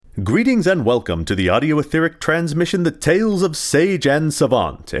Greetings and welcome to the audio etheric transmission The Tales of Sage and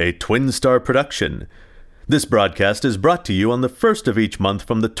Savant, a Twin Star production. This broadcast is brought to you on the first of each month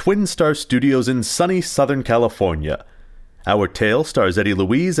from the Twin Star Studios in sunny Southern California. Our tale stars Eddie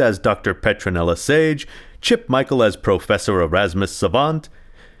Louise as Dr. Petronella Sage, Chip Michael as Professor Erasmus Savant,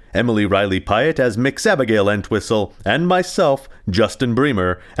 Emily Riley Pyatt as Mix Abigail Entwistle, and myself, Justin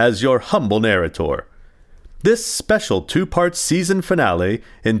Bremer, as your humble narrator. This special two-part season finale,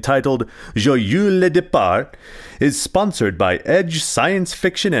 entitled Joyeuse, départ, is sponsored by Edge Science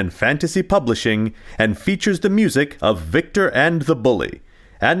Fiction and Fantasy Publishing and features the music of Victor and the Bully.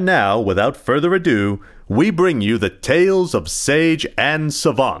 And now, without further ado, we bring you the Tales of Sage and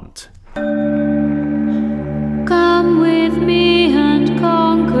Savant. Come with me and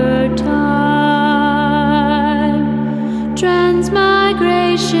conquer time.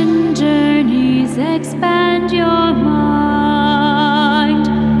 Transmigration journeys expand your mind.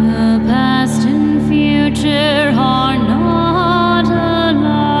 The past and future are not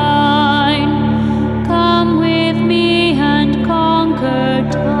aligned. Come with me and conquer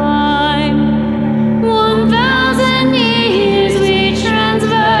time. 1,000 years we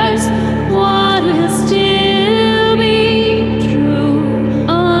transverse. What will still be true?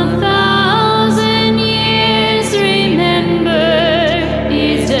 1,000 years remember.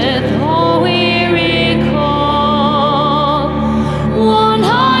 Is death all we recall? One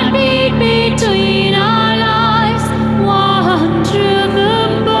heartbeat between our lives, one truth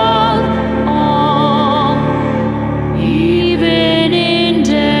above all. Even in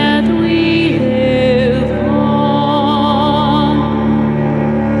death we live on.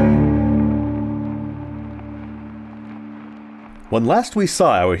 When last we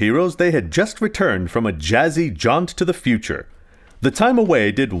saw our heroes, they had just returned from a jazzy jaunt to the future. The time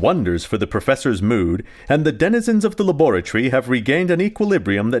away did wonders for the professor's mood, and the denizens of the laboratory have regained an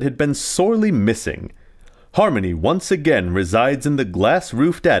equilibrium that had been sorely missing. Harmony once again resides in the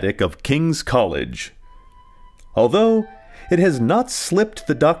glass-roofed attic of King's College. Although it has not slipped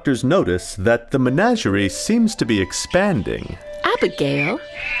the doctor's notice that the menagerie seems to be expanding. Abigail,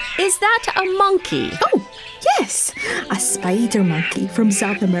 is that a monkey? Oh, yes, a spider monkey from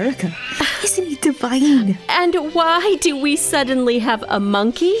South America. Isn't he divine? And why do we suddenly have a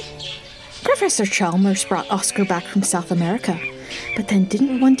monkey? Professor Chalmers brought Oscar back from South America, but then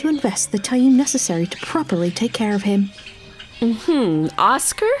didn't want to invest the time necessary to properly take care of him.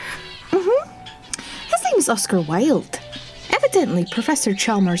 Oscar? His name's Oscar Wilde. Evidently, Professor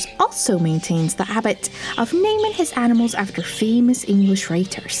Chalmers also maintains the habit of naming his animals after famous English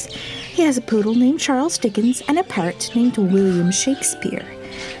writers. He has a poodle named Charles Dickens and a parrot named William Shakespeare.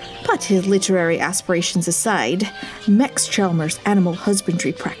 But his literary aspirations aside, Mex Chalmers' animal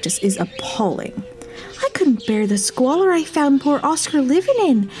husbandry practice is appalling. I couldn't bear the squalor I found poor Oscar living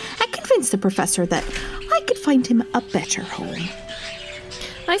in and convinced the professor that I could find him a better home.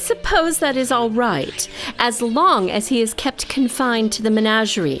 I suppose that is all right, as long as he is kept confined to the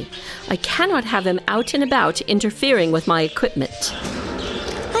menagerie. I cannot have him out and about interfering with my equipment.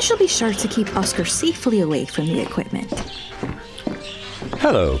 I shall be sure to keep Oscar safely away from the equipment.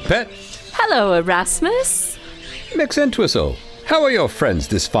 Hello, Pet. Hello, Erasmus. Mix Entwistle. How are your friends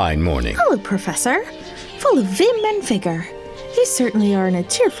this fine morning? Hello, Professor. Full of vim and vigor. You certainly are in a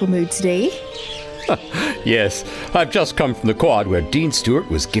cheerful mood today. Yes, I've just come from the quad where Dean Stewart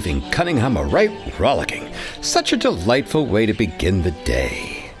was giving Cunningham a right rollicking. Such a delightful way to begin the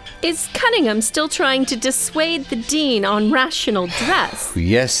day. Is Cunningham still trying to dissuade the dean on rational dress?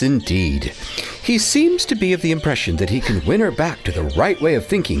 Yes, indeed. He seems to be of the impression that he can win her back to the right way of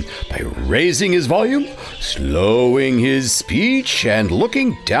thinking by raising his volume, slowing his speech, and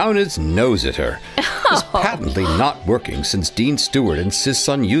looking down his nose at her. It's patently not working since Dean Stewart insists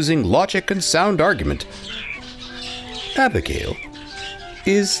on using logic and sound argument. Abigail,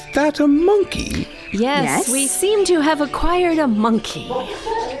 is that a monkey? Yes, we seem to have acquired a monkey.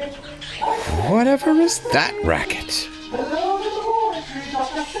 Whatever is that racket?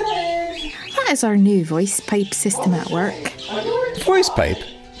 That is our new voice pipe system at work. Voice pipe?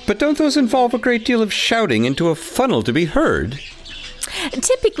 But don't those involve a great deal of shouting into a funnel to be heard?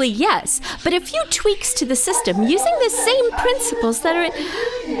 Typically, yes, but a few tweaks to the system using the same principles that are in...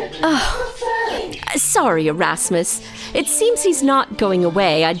 Sorry, Erasmus. It seems he's not going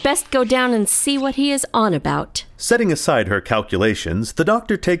away. I'd best go down and see what he is on about. Setting aside her calculations, the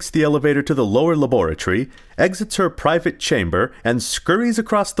doctor takes the elevator to the lower laboratory, exits her private chamber, and scurries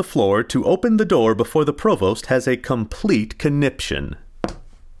across the floor to open the door before the provost has a complete conniption.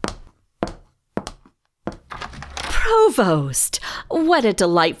 Provost! What a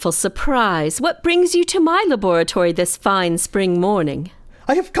delightful surprise. What brings you to my laboratory this fine spring morning?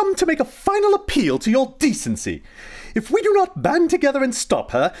 I have come to make a final appeal to your decency. If we do not band together and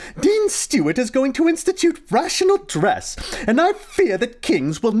stop her, Dean Stewart is going to institute rational dress, and I fear that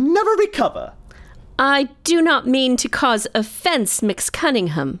Kings will never recover. I do not mean to cause offense, Mix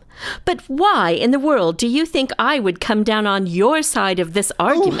Cunningham, but why in the world do you think I would come down on your side of this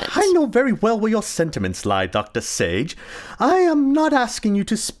argument? Oh, I know very well where your sentiments lie, Dr. Sage. I am not asking you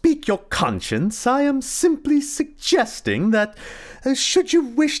to speak your conscience. I am simply suggesting that, should you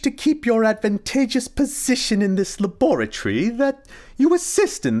wish to keep your advantageous position in this laboratory, that you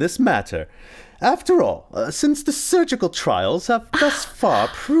assist in this matter. After all, since the surgical trials have thus far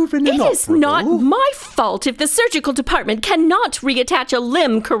proven inoperable... It is not my fault if the surgical department cannot reattach a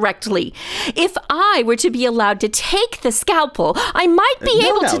limb correctly. If I were to be allowed to take the scalpel, I might be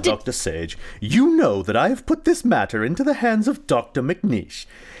able to... Dr. Sage, you know that I have put this matter into the hands of Dr. McNeish.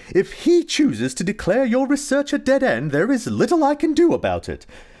 If he chooses to declare your research a dead end, there is little I can do about it.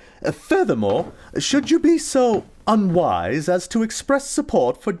 Furthermore, should you be so unwise as to express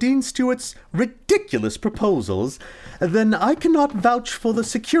support for Dean Stewart's ridiculous proposals, then I cannot vouch for the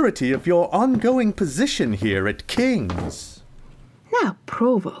security of your ongoing position here at King's. Now,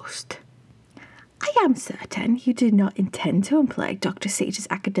 Provost, I am certain you did not intend to imply Dr. Sage's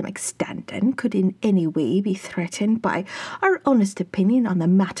academic standing could in any way be threatened by our honest opinion on the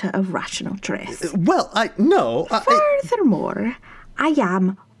matter of rational dress. Furthermore, I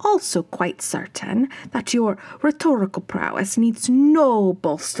am also quite certain that your rhetorical prowess needs no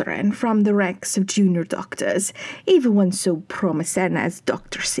bolstering from the ranks of junior doctors, even one so promising as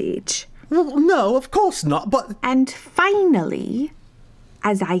Dr. Sage. Well, no, of course not, but... And finally,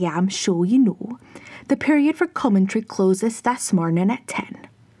 as I am sure you know, the period for commentary closes this morning at 10.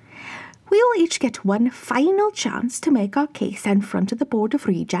 We will each get one final chance to make our case in front of the Board of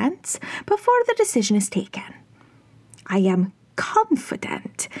Regents before the decision is taken. I am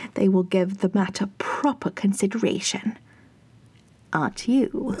confident they will give the matter proper consideration. Aren't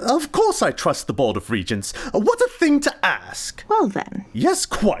you? Of course I trust the Board of Regents. What a thing to ask. Well then. Yes,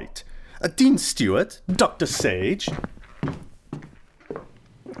 quite. Dean Stewart, Dr. Sage.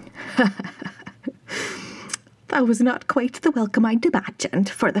 That was not quite the welcome I'd imagined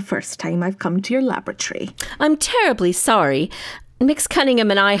for the first time I've come to your laboratory. I'm terribly sorry. Mix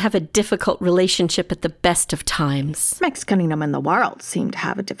Cunningham and I have a difficult relationship at the best of times. Mix Cunningham and the world seem to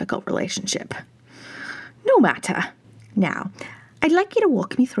have a difficult relationship. No matter. Now, I'd like you to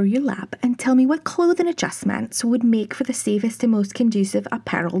walk me through your lab and tell me what clothing adjustments would make for the safest and most conducive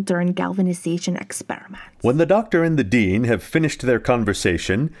apparel during galvanization experiments. When the doctor and the dean have finished their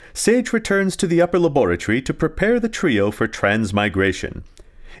conversation, Sage returns to the upper laboratory to prepare the trio for transmigration.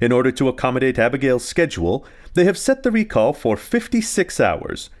 In order to accommodate Abigail's schedule, they have set the recall for 56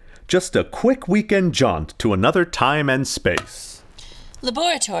 hours. Just a quick weekend jaunt to another time and space.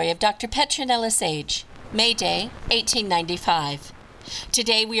 Laboratory of Dr. Petronella Sage, May Day, 1895.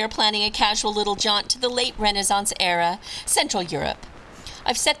 Today we are planning a casual little jaunt to the late Renaissance era, Central Europe.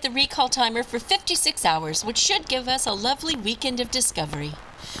 I've set the recall timer for 56 hours, which should give us a lovely weekend of discovery.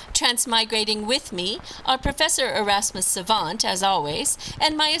 Transmigrating with me are Professor Erasmus Savant, as always,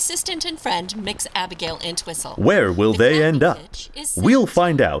 and my assistant and friend, Mix Abigail Entwistle. Where will they end up? We'll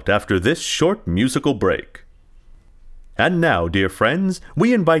find out after this short musical break. And now, dear friends,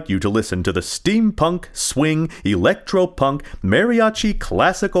 we invite you to listen to the steampunk, swing, electro-punk, mariachi,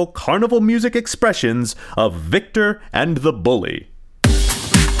 classical, carnival music expressions of Victor and the Bully.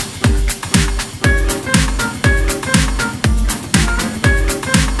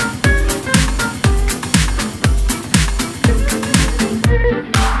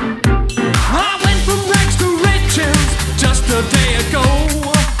 A day ago,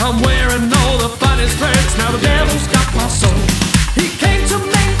 I'm wearing all the finest threads. Now the devil's got my soul. He came to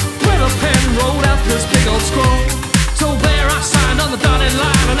me with a pen, wrote out this big old scroll. So there I signed on the dotted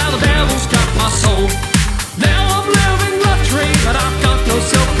line, and now the devil's got my soul. Now I'm living luxury, but I've got no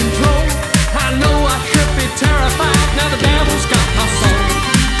self-control. I know I should be terrified. Now the devil's got my soul.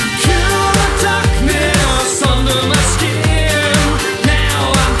 Kill the darkness under my skin.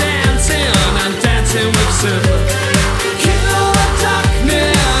 Now I'm dancing with sin.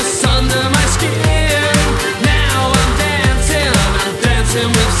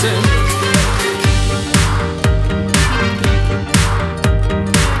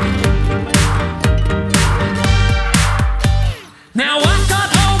 Now I've got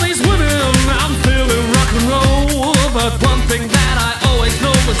all these women, I'm feeling rock and roll. But one thing that I always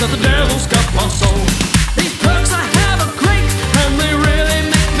know is that the devil's got my soul. These perks I have are great, and they really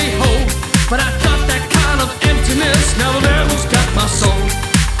make me whole. But I've got that kind of emptiness, now the devil's got my soul.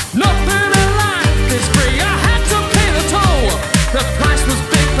 Nothing in life is free, I had to pay the toll. The price was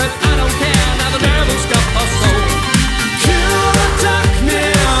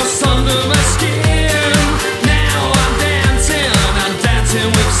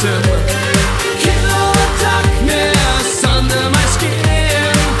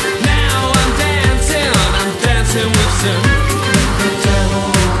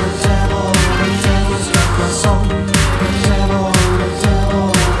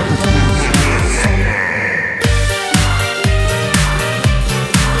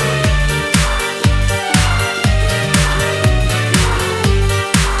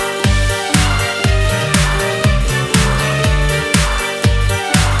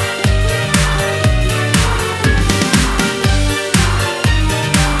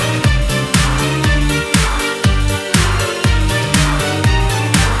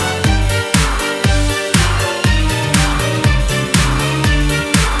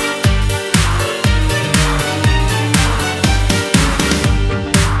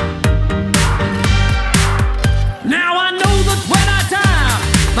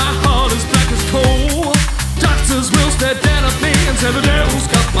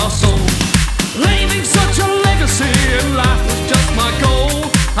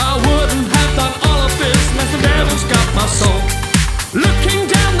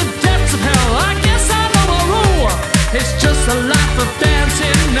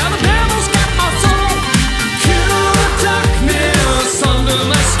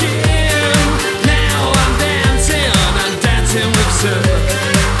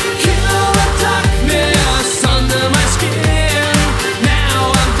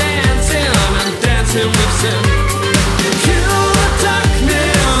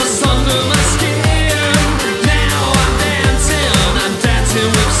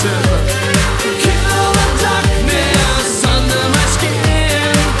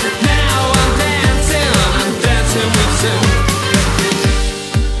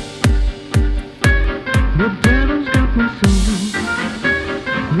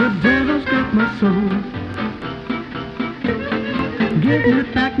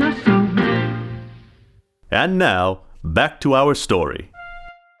And now, back to our story.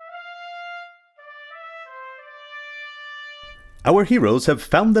 Our heroes have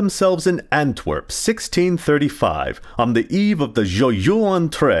found themselves in Antwerp, 1635, on the eve of the Joyeuse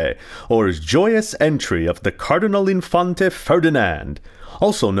entrée, or joyous entry of the Cardinal Infante Ferdinand,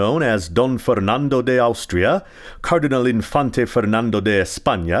 also known as Don Fernando de Austria, Cardinal Infante Fernando de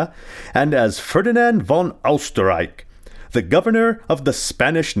España, and as Ferdinand von Österreich, the governor of the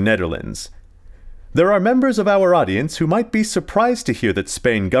Spanish Netherlands. There are members of our audience who might be surprised to hear that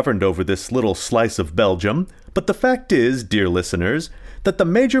Spain governed over this little slice of Belgium, but the fact is, dear listeners, that the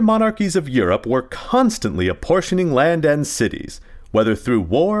major monarchies of Europe were constantly apportioning land and cities, whether through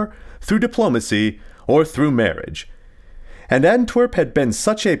war, through diplomacy, or through marriage. And Antwerp had been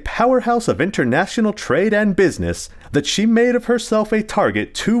such a powerhouse of international trade and business that she made of herself a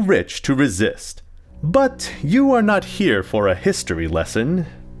target too rich to resist. But you are not here for a history lesson.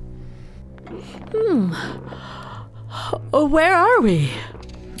 Where are we?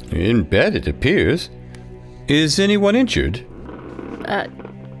 In bed, it appears. Is anyone injured?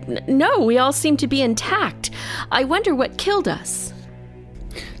 No, we all seem to be intact. I wonder what killed us.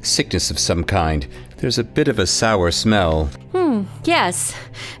 Sickness of some kind. There's a bit of a sour smell. Yes,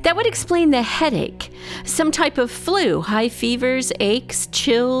 that would explain the headache. Some type of flu, high fevers, aches,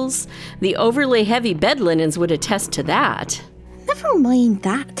 chills. The overly heavy bed linens would attest to that. Never mind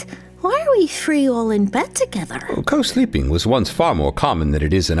that. Why are we three all in bed together? Co-sleeping was once far more common than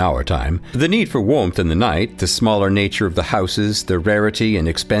it is in our time. The need for warmth in the night, the smaller nature of the houses, the rarity and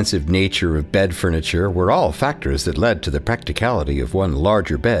expensive nature of bed furniture were all factors that led to the practicality of one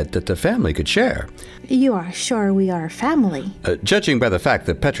larger bed that the family could share. You are sure we are a family? Judging by the fact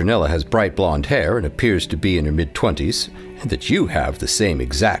that Petronella has bright blonde hair and appears to be in her mid-20s, and that you have the same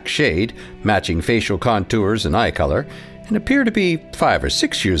exact shade, matching facial contours and eye color, and appear to be 5 or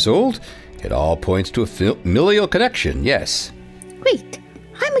 6 years old, it all points to a familial connection, yes. Wait,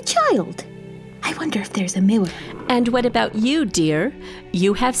 I'm a child. I wonder if there's a mirror. And what about you, dear?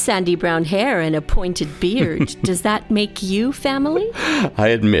 You have sandy brown hair and a pointed beard. Does that make you family? I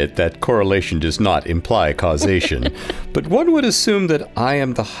admit that correlation does not imply causation, but one would assume that I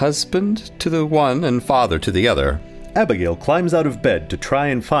am the husband to the one and father to the other. Abigail climbs out of bed to try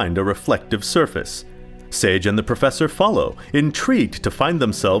and find a reflective surface. Sage and the professor follow, intrigued to find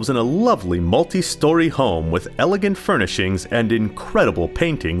themselves in a lovely multi-story home with elegant furnishings and incredible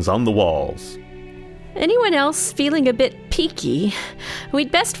paintings on the walls. Anyone else feeling a bit peaky?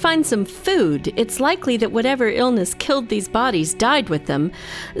 We'd best find some food. It's likely that whatever illness killed these bodies died with them,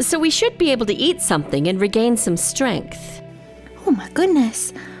 so we should be able to eat something and regain some strength. Oh my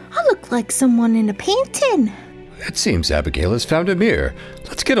goodness, I look like someone in a painting. It seems Abigail has found a mirror.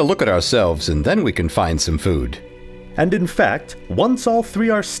 Let's get a look at ourselves and then we can find some food. And in fact, once all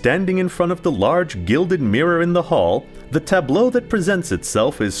three are standing in front of the large gilded mirror in the hall, the tableau that presents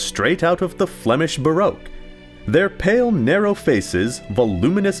itself is straight out of the Flemish Baroque. Their pale, narrow faces,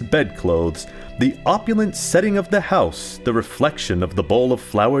 voluminous bedclothes, the opulent setting of the house, the reflection of the bowl of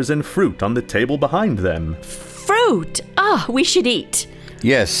flowers and fruit on the table behind them. Fruit! We should eat.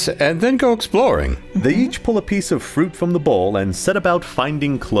 Yes, and then go exploring. They each pull a piece of fruit from the bowl and set about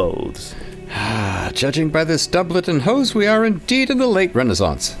finding clothes. Judging by this doublet and hose, we are indeed in the late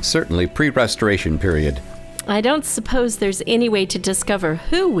Renaissance, certainly pre-Restoration period. I don't suppose there's any way to discover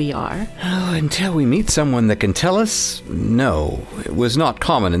who we are. Oh, until we meet someone that can tell us? No. It was not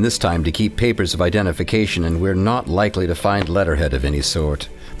common in this time to keep papers of identification, and we're not likely to find letterhead of any sort.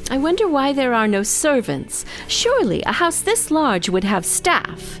 I wonder why there are no servants. Surely a house this large would have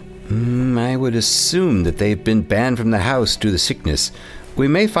staff. I would assume that they've been banned from the house due to sickness. We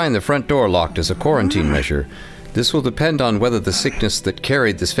may find the front door locked as a quarantine measure. This will depend on whether the sickness that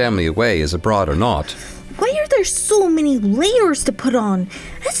carried this family away is abroad or not. Why are there so many layers to put on?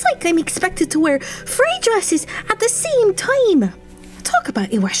 It's like I'm expected to wear 3 dresses at the same time. Talk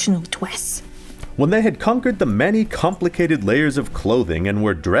about irrational twists. When they had conquered the many complicated layers of clothing and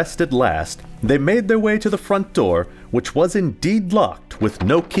were dressed at last, they made their way to the front door, which was indeed locked, with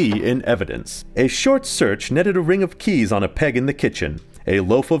no key in evidence. A short search netted a ring of keys on a peg in the kitchen, a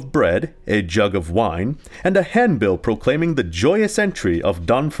loaf of bread, a jug of wine, and a handbill proclaiming the joyous entry of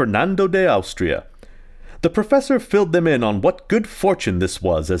Don Fernando de Austria. The professor filled them in on what good fortune this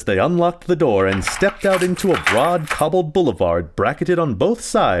was as they unlocked the door and stepped out into a broad cobbled boulevard bracketed on both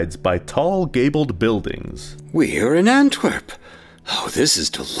sides by tall gabled buildings. We are in Antwerp. Oh, this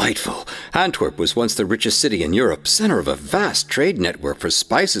is delightful. Antwerp was once the richest city in Europe, center of a vast trade network for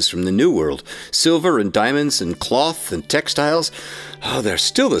spices from the New World, silver and diamonds and cloth and textiles. Oh, they're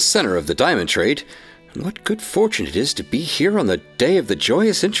still the center of the diamond trade. And what good fortune it is to be here on the day of the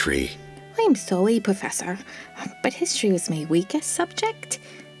joyous entry. I'm sorry, Professor, but history was my weakest subject.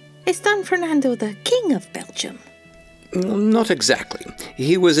 Is Don Fernando the King of Belgium? Not exactly.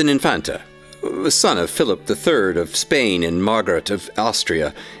 He was an infanta, son of Philip III of Spain and Margaret of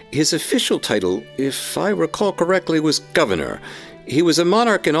Austria. His official title, if I recall correctly, was governor. He was a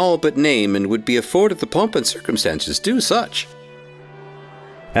monarch in all but name and would be afforded the pomp and circumstances due such.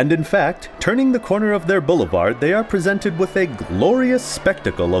 And in fact, turning the corner of their boulevard, they are presented with a glorious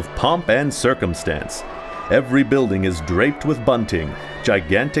spectacle of pomp and circumstance. Every building is draped with bunting.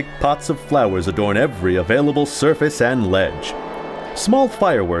 Gigantic pots of flowers adorn every available surface and ledge. Small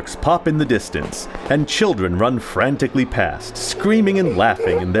fireworks pop in the distance, and children run frantically past, screaming and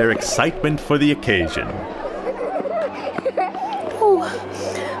laughing in their excitement for the occasion. Oh,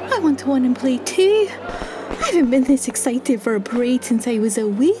 I want to run and play too. I haven't been this excited for a parade since I was a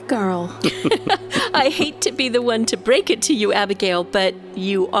wee girl. I hate to be the one to break it to you, Abigail, but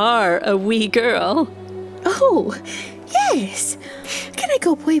you are a wee girl. Oh, yes. Can I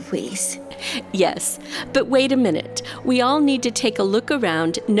go play, please? Yes, but wait a minute. We all need to take a look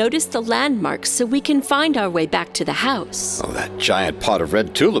around, notice the landmarks so we can find our way back to the house. Oh, that giant pot of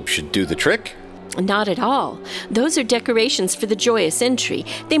red tulips should do the trick. Not at all. Those are decorations for the Joyeuse entry.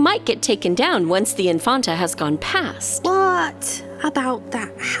 They might get taken down once the Infanta has gone past. What about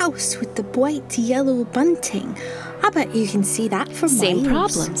that house with the bright yellow bunting? I bet you can see that from Same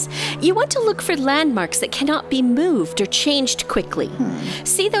miles. problems. You want to look for landmarks that cannot be moved or changed quickly.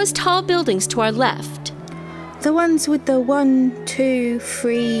 See those tall buildings to our left? The ones with the 1, 2,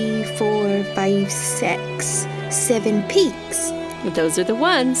 3, 4, 5, 6, 7 peaks. Those are the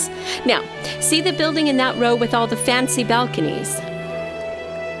ones. Now, see the building in that row with all the fancy balconies?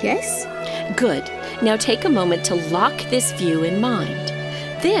 Yes? Good. Now take a moment to lock this view in mind.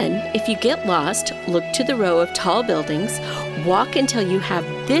 Then, if you get lost, look to the row of tall buildings, walk until you have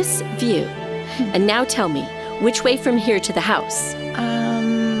this view. And now tell me, which way from here to the house?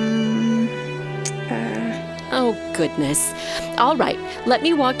 Oh, goodness. All right, let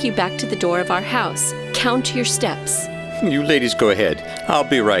me walk you back to the door of our house. Count your steps. You ladies go ahead. I'll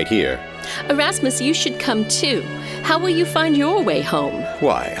be right here. Erasmus, you should come too. How will you find your way home?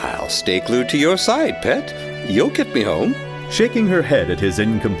 Why, I'll stay glued to your side, pet. You'll get me home. Shaking her head at his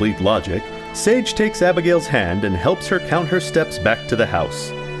incomplete logic, Sage takes Abigail's hand and helps her count her steps back to the house.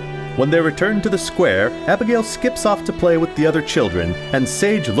 When they return to the square, Abigail skips off to play with the other children, and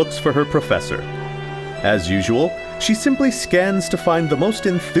Sage looks for her professor. As usual, she simply scans to find the most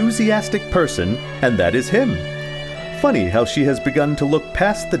enthusiastic person, and that is him. Funny how she has begun to look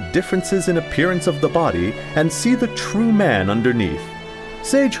past the differences in appearance of the body and see the true man underneath.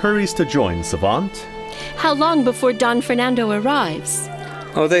 Sage hurries to join Savant. How long before Don Fernando arrives?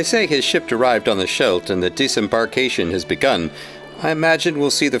 Oh, they say his ship arrived on the Scheldt and the disembarkation has begun. I imagine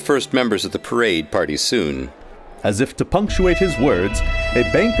we'll see the first members of the parade party soon. As if to punctuate his words, a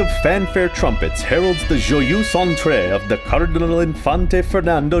bank of fanfare trumpets heralds the joyeuse entrée of the Cardinal Infante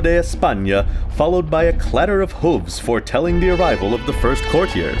Fernando de España, followed by a clatter of hooves foretelling the arrival of the first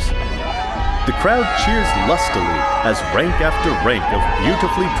courtiers. The crowd cheers lustily as rank after rank of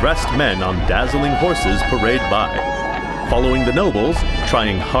beautifully dressed men on dazzling horses parade by. Following the nobles,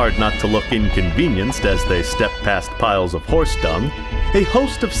 trying hard not to look inconvenienced as they step past piles of horse dung, a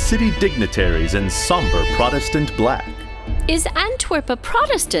host of city dignitaries in somber Protestant black. Is Antwerp a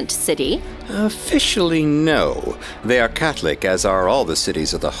Protestant city? Officially, no. They are Catholic, as are all the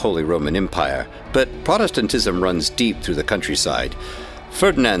cities of the Holy Roman Empire, but Protestantism runs deep through the countryside.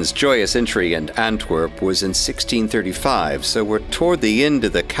 Ferdinand's joyous entry in Antwerp was in 1635, so we're toward the end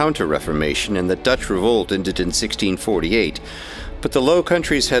of the Counter-Reformation, and the Dutch Revolt ended in 1648. But the Low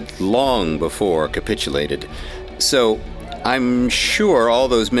Countries had long before capitulated. So I'm sure all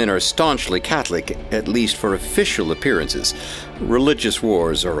those men are staunchly Catholic, at least for official appearances. Religious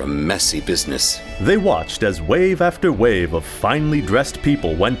wars are a messy business. They watched as wave after wave of finely dressed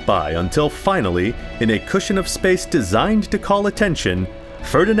people went by until finally, in a cushion of space designed to call attention,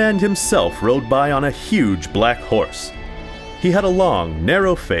 Ferdinand himself rode by on a huge black horse. He had a long,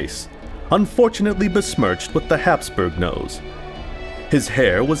 narrow face, unfortunately besmirched with the Habsburg nose. His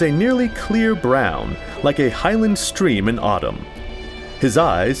hair was a nearly clear brown, like a highland stream in autumn. His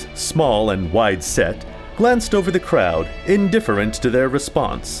eyes, small and wide-set, glanced over the crowd, indifferent to their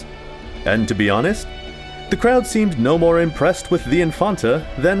response. And to be honest, the crowd seemed no more impressed with the Infanta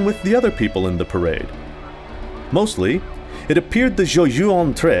than with the other people in the parade. Mostly, it appeared the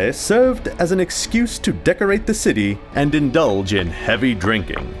joyeuse entrée served as an excuse to decorate the city and indulge in heavy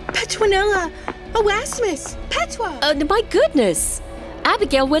drinking. Petronella! Erasmus! Petra! My goodness!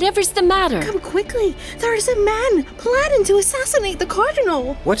 Abigail, whatever's the matter? Come quickly! There is a man planning to assassinate the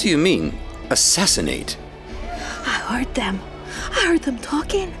Cardinal! What do you mean? Assassinate? I heard them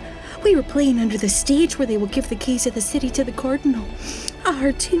talking. We were playing under the stage where they will give the keys of the city to the cardinal. I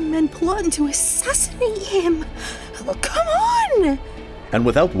heard 2 men plotting to assassinate him. Oh, come on! And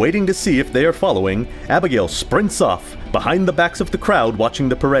without waiting to see if they are following, Abigail sprints off, behind the backs of the crowd watching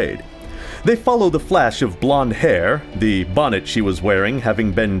the parade. They follow the flash of blonde hair, the bonnet she was wearing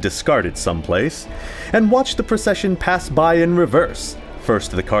having been discarded someplace, and watch the procession pass by in reverse.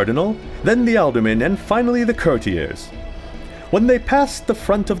 First the cardinal, then the aldermen, and finally the courtiers. When they pass the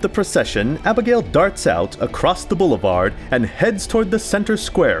front of the procession, Abigail darts out across the boulevard and heads toward the center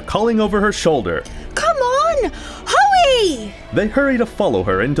square, calling over her shoulder, Come on! Hurry! They hurry to follow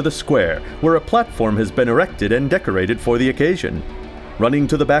her into the square, where a platform has been erected and decorated for the occasion. Running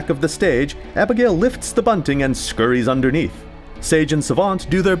to the back of the stage, Abigail lifts the bunting and scurries underneath. Sage and Savant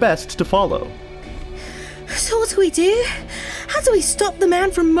do their best to follow. So what do we do? How do we stop the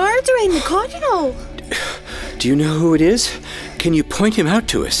man from murdering the cardinal? Do you know who it is? Can you point him out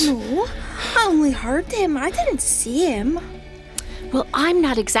to us? No, I only heard him. I didn't see him. Well, I'm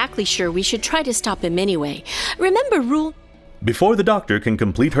not exactly sure we should try to stop him anyway. Remember rule... Before the doctor can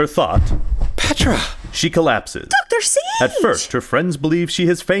complete her thought, Petra! she collapses. Dr. Sage! At first, her friends believe she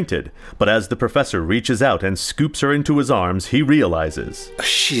has fainted, but as the professor reaches out and scoops her into his arms, he realizes.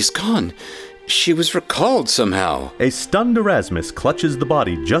 She's gone. She was recalled somehow. A stunned Erasmus clutches the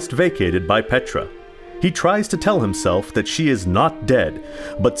body just vacated by Petra. He tries to tell himself that she is not dead,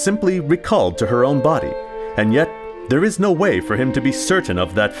 but simply recalled to her own body, and yet there is no way for him to be certain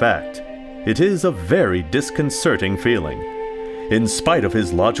of that fact. It is a very disconcerting feeling. In spite of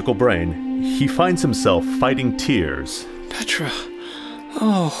his logical brain, he finds himself fighting tears. Petra.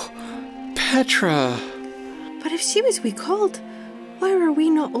 Oh, Petra. But if she was recalled, why were we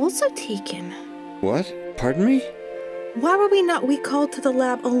not also taken? What? Pardon me? Why were we not recalled to the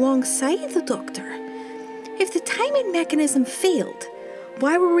lab alongside the doctor? If the timing mechanism failed,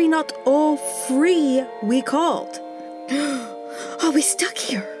 why were we not all 3 recalled? Are we stuck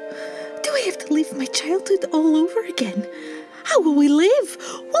here? Do I have to live my childhood all over again? How will we live?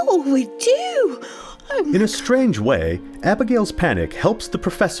 What will we do? In a strange way, Abigail's panic helps the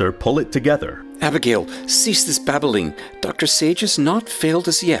professor pull it together. Abigail, cease this babbling. Dr. Sage has not failed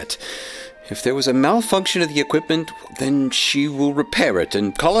us yet. If there was a malfunction of the equipment, then she will repair it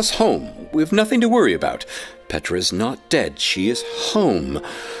and call us home. We have nothing to worry about. Petra is not dead. She is home.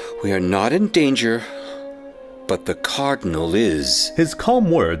 We are not in danger, but the cardinal is. His calm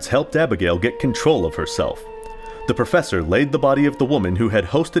words helped Abigail get control of herself. The professor laid the body of the woman who had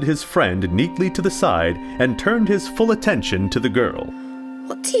hosted his friend neatly to the side and turned his full attention to the girl.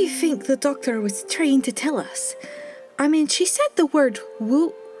 What do you think the doctor was trying to tell us? I mean, she said the word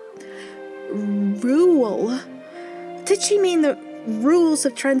rule. Did she mean the rules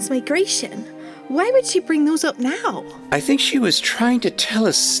of transmigration? Why would she bring those up now? I think she was trying to tell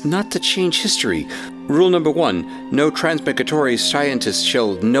us not to change history. Rule number 1, no transmigratory scientist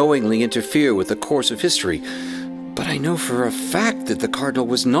shall knowingly interfere with the course of history. But I know for a fact that the cardinal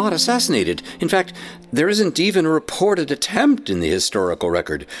was not assassinated. In fact, there isn't even a reported attempt in the historical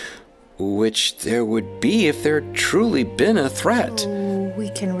record, which there would be if there had truly been a threat. Oh, we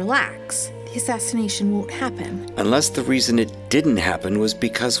can relax. The assassination won't happen. Unless the reason it didn't happen was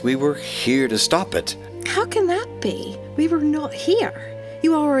because we were here to stop it. How can that be? We were not here.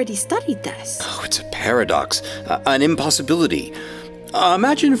 You already studied this. Oh, it's a paradox, an impossibility.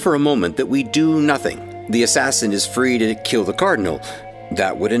 Imagine for a moment that we do nothing. The assassin is free to kill the cardinal.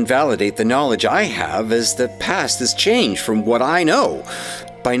 That would invalidate the knowledge I have as the past has changed from what I know.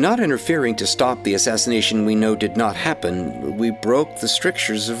 By not interfering to stop the assassination we know did not happen, we broke the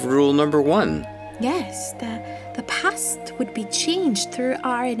strictures of rule number 1. Yes, the past would be changed through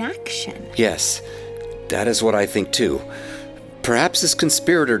our inaction. Yes, that is what I think too. Perhaps this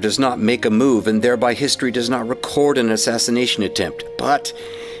conspirator does not make a move and thereby history does not record an assassination attempt. But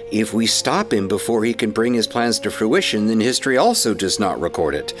if we stop him before he can bring his plans to fruition, then history also does not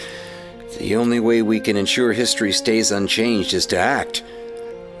record it. The only way we can ensure history stays unchanged is to act.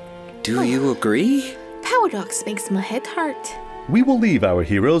 Do you agree? Paradox makes my head hurt. We will leave our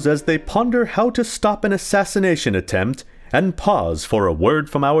heroes as they ponder how to stop an assassination attempt and pause for a word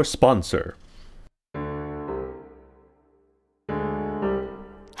from our sponsor.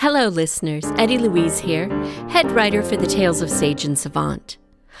 Hello, listeners. Eddie Louise here, head writer for the Tales of Sage and Savant.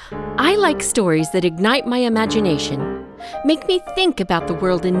 I like stories that ignite my imagination, make me think about the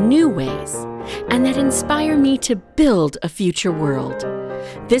world in new ways, and that inspire me to build a future world.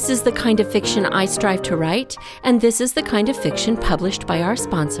 This is the kind of fiction I strive to write, and this is the kind of fiction published by our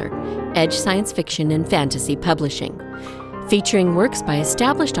sponsor, Edge Science Fiction and Fantasy Publishing. featuring works by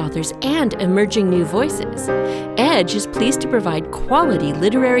established authors and emerging new voices. Edge is pleased to provide quality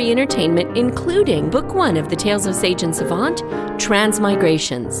literary entertainment, including Book 1 of the Tales of Sage and Savant,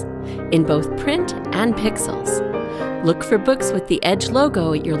 Transmigrations, in both print and pixels. Look for books with the Edge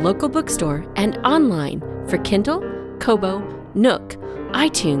logo at your local bookstore and online for Kindle, Kobo, Nook,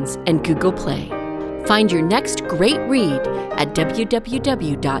 iTunes, and Google Play. Find your next great read at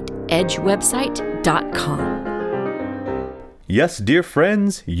www.edgewebsite.com. Yes, dear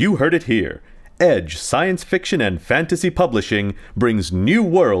friends, you heard it here. Edge Science Fiction and Fantasy Publishing brings new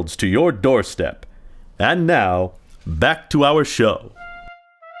worlds to your doorstep. And now, back to our show.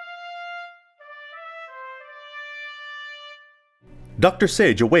 Dr.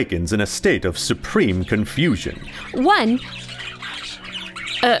 Sage awakens in a state of supreme confusion.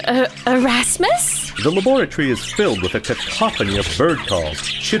 Erasmus? The laboratory is filled with a cacophony of bird calls,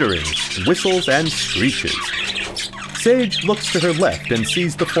 chitterings, whistles, and screeches. Sage looks to her left and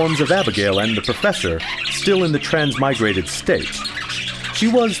sees the forms of Abigail and the professor still in the transmigrated state. She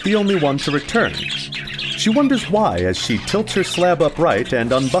was the only one to return. She wonders why as she tilts her slab upright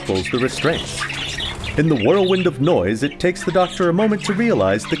and unbuckles the restraints. In the whirlwind of noise, it takes the doctor a moment to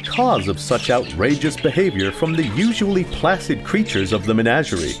realize the cause of such outrageous behavior from the usually placid creatures of the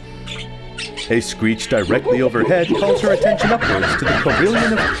menagerie. A screech directly overhead calls her attention upwards to the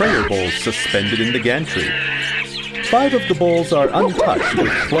carillon of prayer bowls suspended in the gantry. 5 of the bowls are untouched,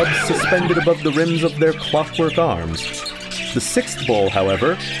 with clubs suspended above the rims of their clockwork arms. The 6th bowl,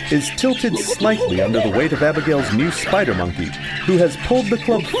 however, is tilted slightly under the weight of Abigail's new spider monkey, who has pulled the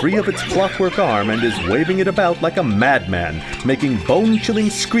club free of its clockwork arm and is waving it about like a madman, making bone-chilling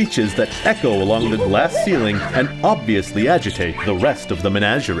screeches that echo along the glass ceiling and obviously agitate the rest of the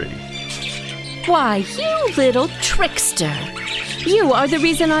menagerie. Why, you little trickster! You are the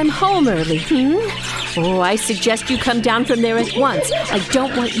reason I'm home early, Oh, I suggest you come down from there at once. I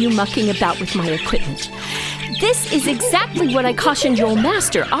don't want you mucking about with my equipment. This is exactly what I cautioned your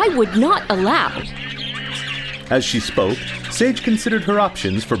master I would not allow. As she spoke, Sage considered her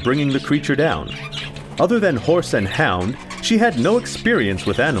options for bringing the creature down. Other than horse and hound, she had no experience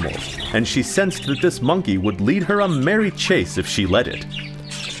with animals, and she sensed that this monkey would lead her a merry chase if she let it.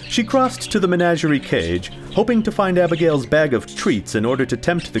 She crossed to the menagerie cage, hoping to find Abigail's bag of treats in order to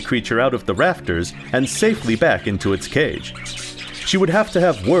tempt the creature out of the rafters and safely back into its cage. She would have to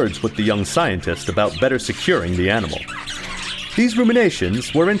have words with the young scientist about better securing the animal. These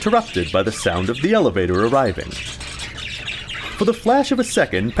ruminations were interrupted by the sound of the elevator arriving. For the flash of a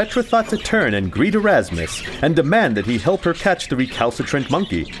second, Petra thought to turn and greet Erasmus and demand that he help her catch the recalcitrant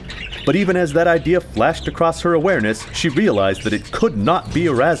monkey. But even as that idea flashed across her awareness, she realized that it could not be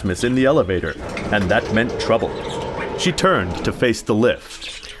Erasmus in the elevator, and that meant trouble. She turned to face the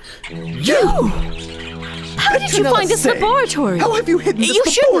lift. You! How did you find this laboratory? How have you hidden this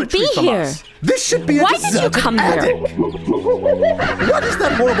laboratory from here. us? This should be a Why did you come attic. here? What is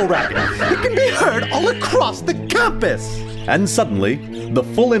that horrible racket? It can be heard all across the campus. And suddenly, the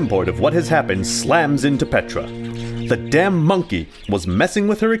full import of what has happened slams into Petra. The damn monkey was messing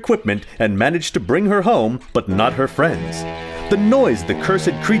with her equipment and managed to bring her home, but not her friends. The noise the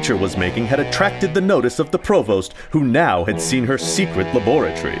cursed creature was making had attracted the notice of the provost, who now had seen her secret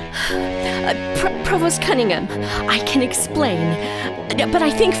laboratory. Provost Cunningham, I can explain, but I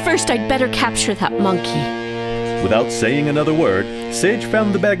think first I'd better capture that monkey. Without saying another word, Sage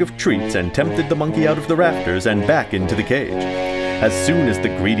found the bag of treats and tempted the monkey out of the rafters and back into the cage. As soon as the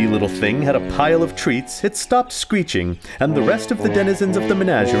greedy little thing had a pile of treats, it stopped screeching, and the rest of the denizens of the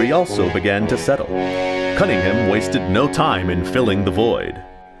menagerie also began to settle. Cunningham wasted no time in filling the void.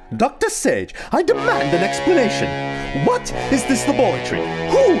 Dr. Sage, I demand an explanation. What is this laboratory?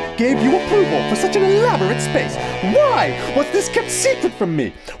 Who gave you approval for such an elaborate space? Why was this kept secret from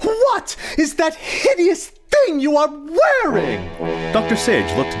me? What is that hideous thing you are wearing? Dr. Sage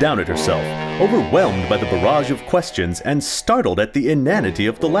looked down at herself, overwhelmed by the barrage of questions and startled at the inanity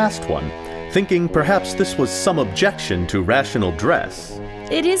of the last one, thinking perhaps this was some objection to rational dress.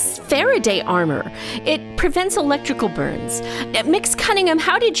 It is Faraday armor. It prevents electrical burns. Mix Cunningham,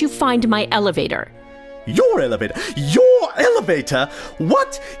 how did you find my elevator? Your elevator? Your elevator?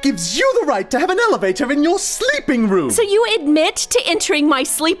 What gives you the right to have an elevator in your sleeping room? So you admit to entering my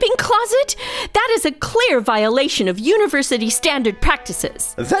sleeping closet? That is a clear violation of university standard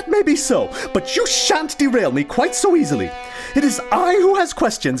practices. That may be so, but you shan't derail me quite so easily. It is I who has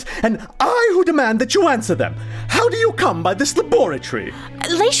questions, and I who demand that you answer them. How do you come by this laboratory?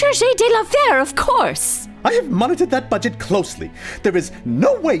 Les Chargés de la Verre, of course. I have monitored that budget closely. There is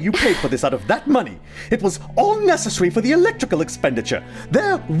no way you paid for this out of that money. It was all necessary for the electrical expenditure.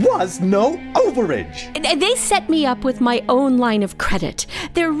 There was no overage. They set me up with my own line of credit.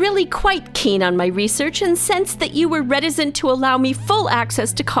 They're really quite keen on my research and sensed that you were reticent to allow me full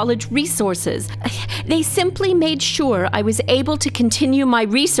access to college resources. They simply made sure I was able to continue my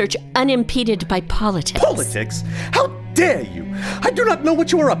research unimpeded by politics. Politics? How dare you? I do not know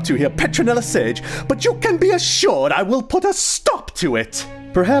what you are up to here, Petronella Sage, but you can be assured I will put a stop to it.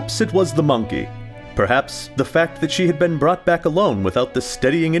 Perhaps it was the monkey. Perhaps the fact that she had been brought back alone without the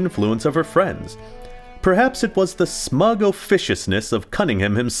steadying influence of her friends. Perhaps it was the smug officiousness of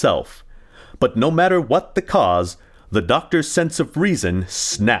Cunningham himself. But no matter what the cause, the doctor's sense of reason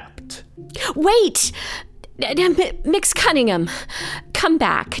snapped. Wait! Mix Cunningham, come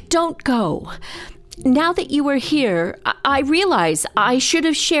back. Don't go. Now that you are here, I realize I should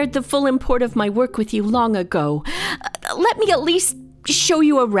have shared the full import of my work with you long ago. Let me at least show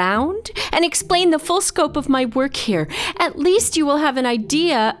you around and explain the full scope of my work here. At least you will have an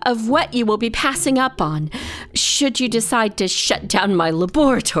idea of what you will be passing up on, should you decide to shut down my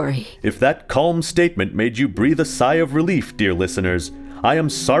laboratory. If that calm statement made you breathe a sigh of relief, dear listeners, I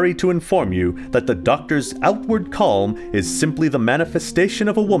am sorry to inform you that the doctor's outward calm is simply the manifestation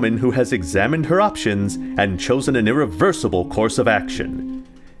of a woman who has examined her options and chosen an irreversible course of action.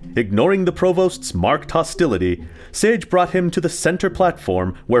 Ignoring the provost's marked hostility, Sage brought him to the center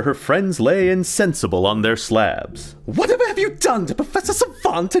platform where her friends lay insensible on their slabs. Whatever have you done to Professor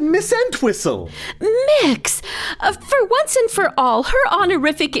Savant and Miss Entwistle? Mix! For once and for all, her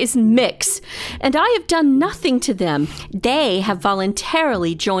honorific is Mix, and I have done nothing to them. They have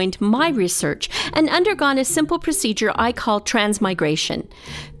voluntarily joined my research and undergone a simple procedure I call transmigration.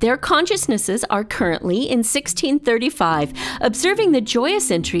 Their consciousnesses are currently in 1635, observing the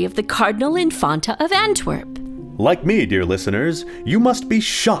joyous entry of the Cardinal Infanta of Antwerp. Like me, dear listeners, you must be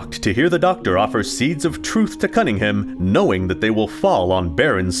shocked to hear the doctor offer seeds of truth to Cunningham, knowing that they will fall on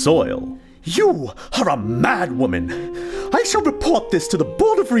barren soil. You are a mad woman. I shall report this to the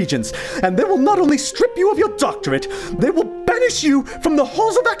Board of Regents, and they will not only strip you of your doctorate, they will banish you from the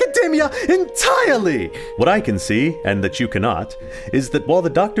halls of academia entirely. What I can see, and that you cannot, is that while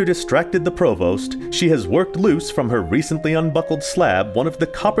the doctor distracted the provost, she has worked loose from her recently unbuckled slab one of the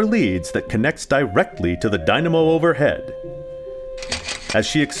copper leads that connects directly to the dynamo overhead. As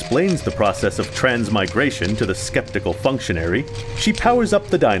she explains the process of transmigration to the skeptical functionary, she powers up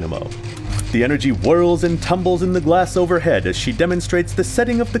the dynamo. The energy whirls and tumbles in the glass overhead as she demonstrates the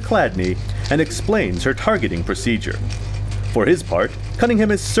setting of the Chladni and explains her targeting procedure. For his part,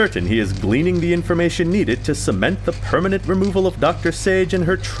 Cunningham is certain he is gleaning the information needed to cement the permanent removal of Dr. Sage and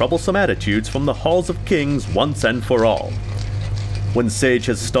her troublesome attitudes from the halls of kings once and for all. When Sage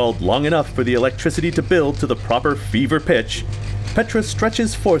has stalled long enough for the electricity to build to the proper fever pitch, Petra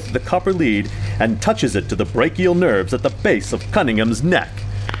stretches forth the copper lead and touches it to the brachial nerves at the base of Cunningham's neck.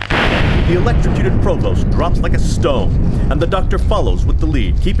 The electrocuted provost drops like a stone, and the doctor follows with the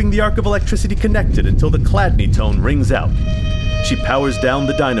lead, keeping the arc of electricity connected until the Chladni tone rings out. She powers down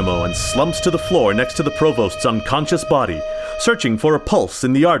the dynamo and slumps to the floor next to the provost's unconscious body, searching for a pulse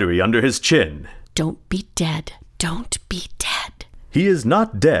in the artery under his chin. Don't be dead. Don't be dead. He is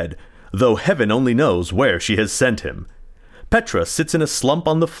not dead, though heaven only knows where she has sent him. Petra sits in a slump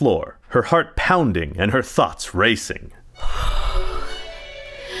on the floor, her heart pounding and her thoughts racing.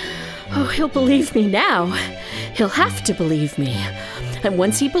 Oh, he'll believe me now. He'll have to believe me. And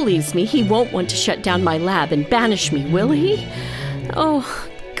once he believes me, he won't want to shut down my lab and banish me, will he? Oh,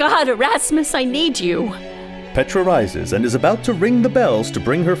 God, Erasmus, I need you. Petra rises and is about to ring the bells to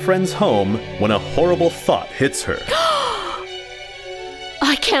bring her friends home when a horrible thought hits her.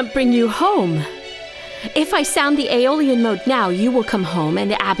 I can't bring you home. If I sound the Aeolian mode now, you will come home,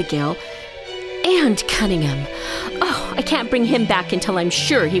 and Abigail, and Cunningham. Oh, I can't bring him back until I'm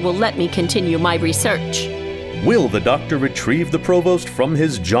sure he will let me continue my research. Will the doctor retrieve the provost from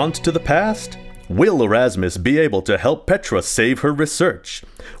his jaunt to the past? Will Erasmus be able to help Petra save her research?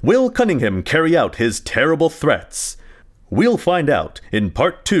 Will Cunningham carry out his terrible threats? We'll find out in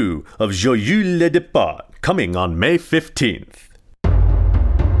part 2 of Joyeuse le départ, coming on May 15th.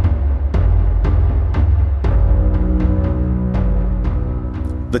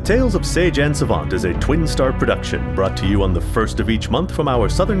 The Tales of Sage and Savant is a Twin Star production brought to you on the first of each month from our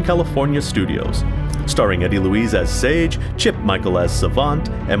Southern California studios. Starring Eddie Louise as Sage, Chip Michael as Savant,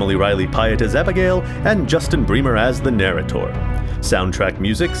 Emily Riley Pyatt as Abigail, and Justin Bremer as the narrator. Soundtrack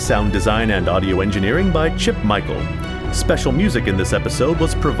music, sound design, and audio engineering by Chip Michael. Special music in this episode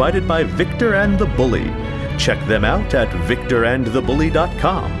was provided by Victor and the Bully. Check them out at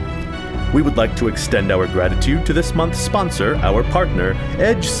victorandthebully.com. We would like to extend our gratitude to this month's sponsor, our partner,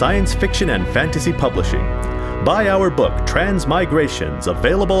 Edge Science Fiction and Fantasy Publishing. Buy our book, Transmigrations,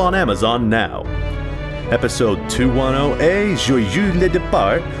 available on Amazon now. Episode 210A, Joyeuse, le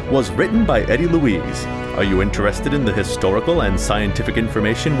départ, was written by Eddie Louise. Are you interested in the historical and scientific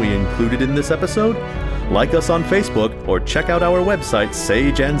information we included in this episode? Like us on Facebook or check out our website,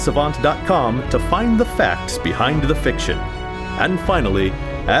 sageandsavant.com, to find the facts behind the fiction. And finally,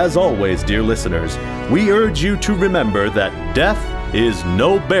 as always, dear listeners, we urge you to remember that death is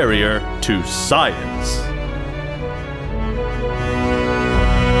no barrier to science.